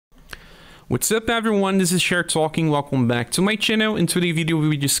What's up everyone, this is Cher talking, welcome back to my channel. In today's video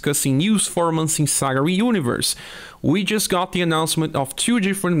we'll be discussing news for months in SaGa UniverSe. We just got the announcement of two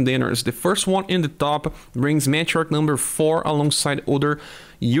different banners. The first one in the top brings Matriarch number 4 alongside other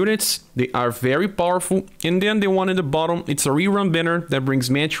units. They are very powerful. And then the one in the bottom, it's a rerun banner that brings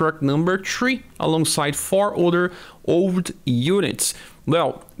Matriarch number 3 alongside 4 other old units.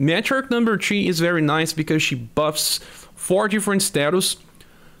 Well, Matriarch number 3 is very nice because she buffs 4 different status: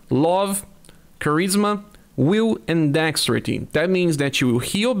 love, charisma, will, and dexterity. That means that you will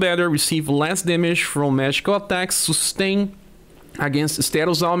heal better, receive less damage from magical attacks, sustain against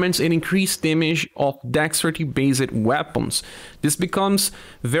status elements, and increase damage of dexterity-based weapons. This becomes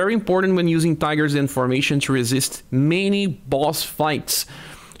very important when using Tigers in formation to resist many boss fights.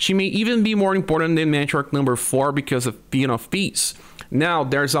 She may even be more important than Matriarch number 4 because of Beacon of Peace. Now,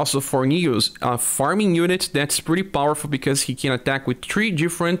 there's also for Neos, a farming unit that's pretty powerful because he can attack with 3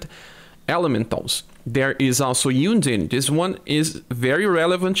 different elementals. There is also Yundin. This one is very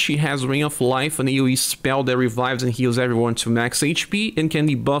relevant. She has Ring of Life, an AoE spell that revives and heals everyone to max HP and can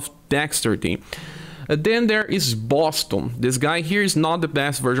debuff dexterity. Then there is Boston. This guy here is not the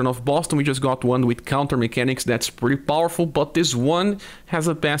best version of Boston. We just got one with counter mechanics that's pretty powerful, but this one has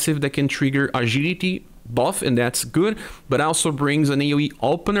a passive that can trigger agility buff, and that's good, but also brings an AoE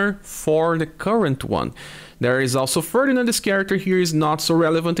opener for the current one. There is also Ferdinand. This character here is not so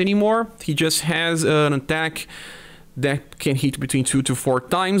relevant anymore. He just has an attack that can hit between 2 to 4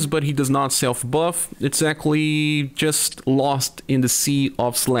 times, but he does not self-buff. It's actually just lost in the sea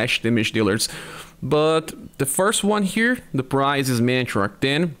of slash damage dealers. But the first one here, the prize is Matriarch.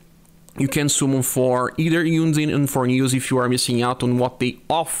 Then you can summon for either Yundin and for Neos if you are missing out on what they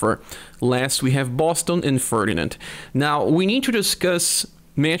offer. Last, we have Boston and Ferdinand. Now, we need to discuss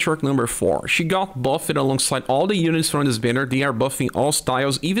Matriarch number 4. She got buffed alongside all the units from this banner. They are buffing all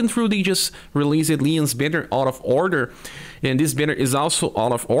styles, even though they just released Leon's banner out of order. And this banner is also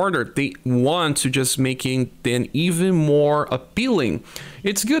out of order. They want to just make it then even more appealing.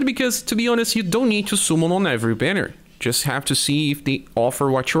 It's good because, to be honest, you don't need to summon on every banner. Just have to see if they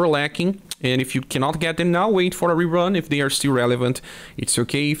offer what you're lacking. And if you cannot get them now, wait for a rerun. If they are still relevant, it's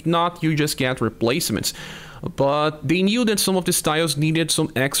okay. If not, you just get replacements. But they knew that some of the styles needed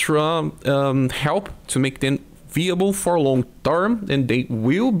some extra help to make them viable for long term, and they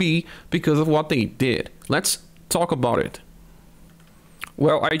will be because of what they did. Let's talk about it.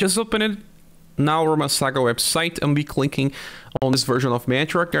 Well, I just opened it now on my SaGa website and be clicking on this version of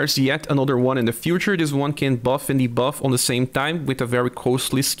Matriarch. There's yet another one in the future. This one can buff and debuff on the same time with a very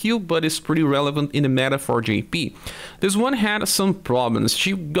costly skill, but it's pretty relevant in the meta for JP. This one had some problems.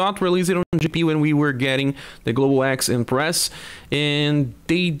 She got released on JP when we were getting the Global X Empress, and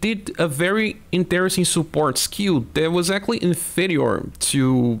they did a very interesting support skill that was actually inferior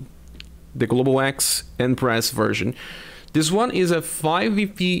to the Global X Empress version. This one is a 5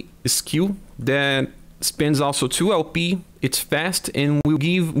 VP skill that spends also 2 LP, it's fast, and will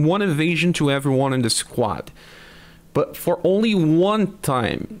give 1 evasion to everyone in the squad. But for only 1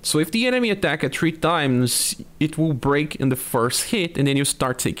 time. So if the enemy attack at 3 times, it will break in the first hit and then you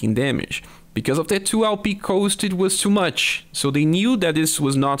start taking damage. Because of that 2 LP cost, it was too much. So they knew that this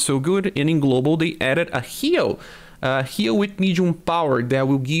was not so good, and in global they added a heal. Heal with medium power that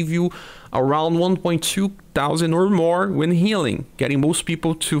will give you around 1.2 thousand or more when healing, getting most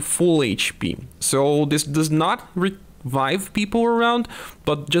people to full HP. So this does not revive people around,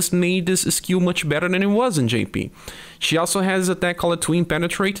 but just made this skill much better than it was in JP. She also has an attack called Twin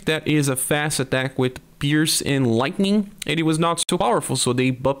Penetrate that is a fast attack with Pierce and Lightning, and it was not so powerful, so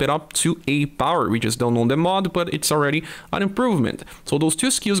they bump it up to A power. We just don't know the mod, but it's already an improvement. So those 2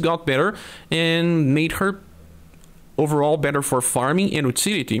 skills got better and made her overall better for farming and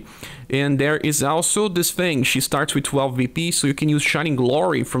utility. And there is also this thing, she starts with 12 VP, so you can use Shining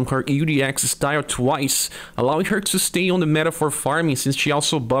Glory from her UDX style twice, allowing her to stay on the meta for farming since she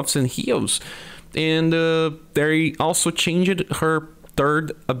also buffs and heals. And they also changed her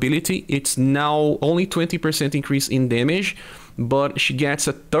third ability. It's now only 20% increase in damage, but she gets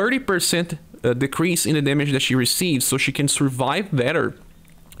a 30% decrease in the damage that she receives, so she can survive better.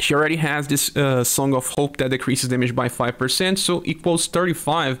 She already has this Song of Hope that decreases damage by 5%, so equals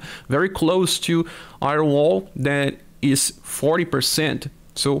 35, very close to Iron Wall that is 40%.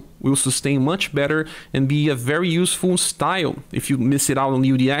 So will sustain much better and be a very useful style. If you miss it out on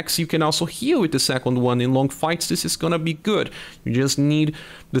UDX, you can also heal with the second one. In long fights, this is gonna be good. You just need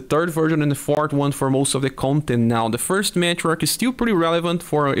the third version and the fourth one for most of the content now. The first Matriarch is still pretty relevant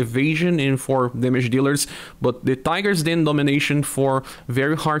for evasion and for damage dealers, but the Tiger's Den domination for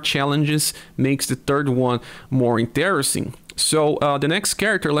very hard challenges makes the third one more interesting. So the next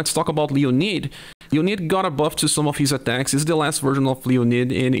character, let's talk about Leonid. Leonid got a buff to some of his attacks. This is the last version of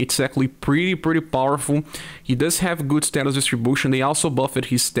Leonid, and it's actually pretty powerful. He does have good status distribution. They also buffed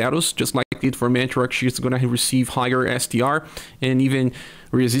his status, just like it for Matriarch. She's gonna receive higher STR and even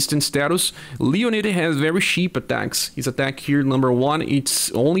resistance status. Leonid has very cheap attacks. His attack here, number 1,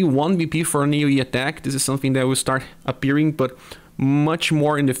 it's only 1 BP for an AoE attack. This is something that will start appearing, but much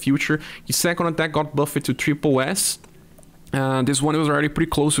more in the future. His second attack got buffed to triple S. This one was already pretty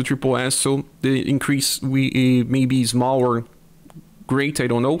close to triple S, so the increase may be small or great, I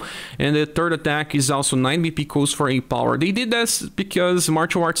don't know. And the third attack is also 9 BP cost for 8 power. They did this because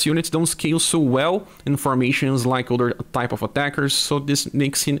martial arts units don't scale so well in formations like other type of attackers, so this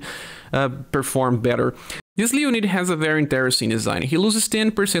makes him perform better. This Leonid has a very interesting design. He loses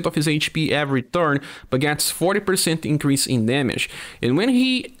 10% of his HP every turn, but gets 40% increase in damage. And when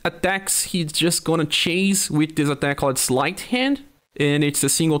he attacks, he's just gonna chase with this attack called Sleight Hand. And it's a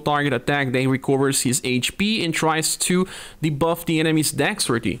single target attack that recovers his HP and tries to debuff the enemy's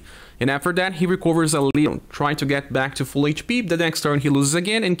dexterity. And after that, he recovers a little, trying to get back to full HP. The next turn, he loses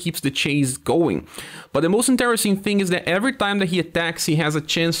again and keeps the chase going. But the most interesting thing is that every time that he attacks, he has a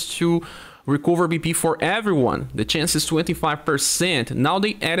chance to recover BP for everyone. The chance is 25%. Now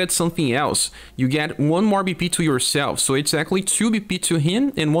they added something else. You get 1 more BP to yourself. So it's actually 2 BP to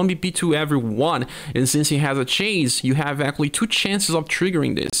him and 1 BP to everyone. And since he has a chase, you have actually 2 chances of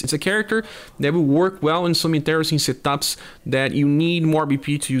triggering this. It's a character that will work well in some interesting setups that you need more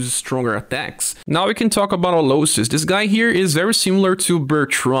BP to use stronger attacks. Now we can talk about Alosis. This guy here is very similar to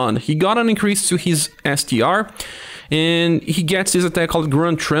Bertrand. He got an increase to his STR. And he gets this attack called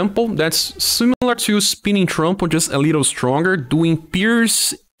Grand Trample. That's similar to Spinning Trample, just a little stronger, doing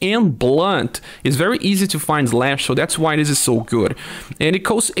Pierce and Blunt. It's very easy to find Slash, so that's why this is so good. And it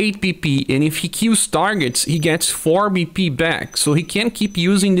costs 8 BP, and if he kills targets, he gets 4 BP back. So he can keep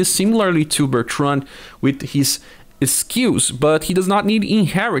using this similarly to Bertrand with his skills, but he does not need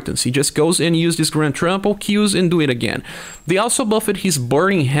inheritance. He just goes and uses this Grand Trample, kills, and do it again. They also buffed his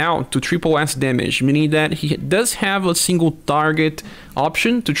Burning Hell to triple S damage, meaning that he does have a single target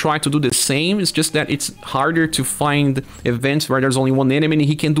option to try to do the same. It's just that it's harder to find events where there's only one enemy and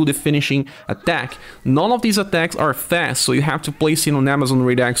he can do the finishing attack. None of these attacks are fast, so you have to place it on Amazon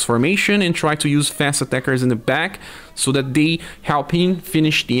Redux formation and try to use fast attackers in the back so that they help him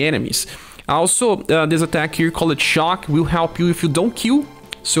finish the enemies. Also, this attack here called Shock will help you if you don't kill,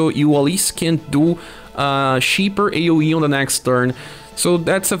 so you at least can do cheaper AoE on the next turn. So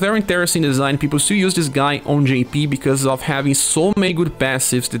that's a very interesting design. People still use this guy on JP because of having so many good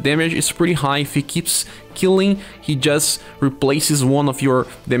passives. The damage is pretty high. If he keeps killing, he just replaces one of your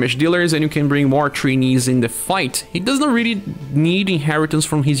damage dealers and you can bring more trainees in the fight. He does not really need inheritance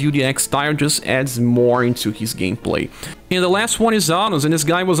from his UDX style, just adds more into his gameplay. And the last one is Anos, and this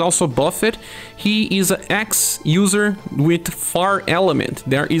guy was also buffed. He is an X user with Fire Element.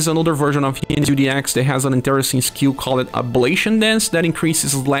 There is another version of his UDX that has an interesting skill called Ablation Dance that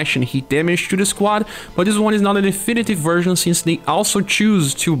increases slash and hit damage to the squad, but this one is not a definitive version since they also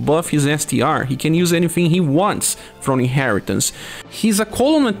choose to buff his STR. He can use anything he wants from inheritance. He's a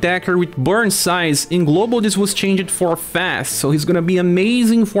column attacker with burn size. In global this was changed for fast, so he's gonna be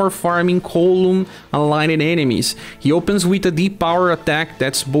amazing for farming column aligned enemies. He opens with a deep power attack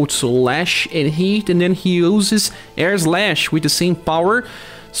that's both slash and hit, and then he uses air slash with the same power,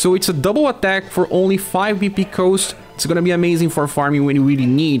 so it's a double attack for only 5 BP cost. It's gonna be amazing for farming when you really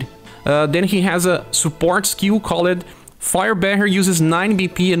need. Then he has a support skill called Fire Barrier, uses 9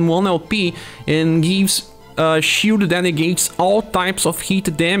 BP and 1 LP and gives a shield that negates all types of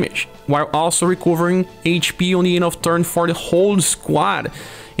hit damage, while also recovering HP on the end of turn for the whole squad.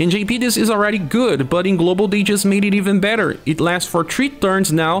 In JP this is already good, but in global they just made it even better. It lasts for 3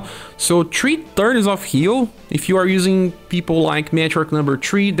 turns now, so 3 turns of heal. If you are using people like Matriarch number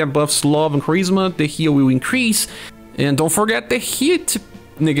 3 that buffs love and charisma, the heal will increase. And don't forget the hit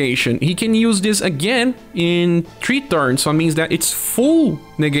negation. He can use this again in 3 turns, so it means that it's full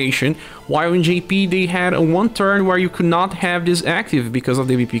negation, while in JP they had a 1 turn where you could not have this active because of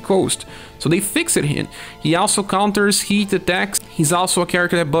the BP cost. So they fixed it. He also counters heat attacks. He's also a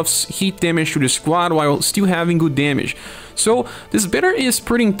character that buffs heat damage to the squad while still having good damage. So this better is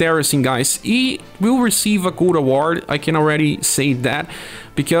pretty interesting, guys. He will receive a good award, I can already say that,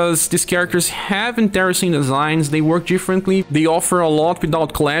 because these characters have interesting designs, they work differently, they offer a lot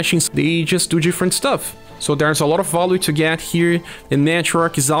without clashing, they just do different stuff. So there's a lot of value to get here, and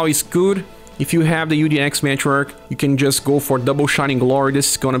Matriarch is always good. If you have the UDX Matriarch, you can just go for double Shining Glory.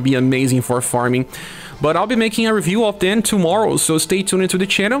 This is gonna be amazing for farming. But I'll be making a review of them tomorrow, so stay tuned into the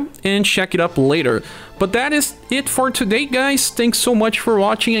channel and check it up later. But that is it for today, guys. Thanks so much for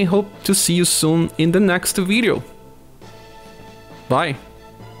watching. I hope to see you soon in the next video. Bye.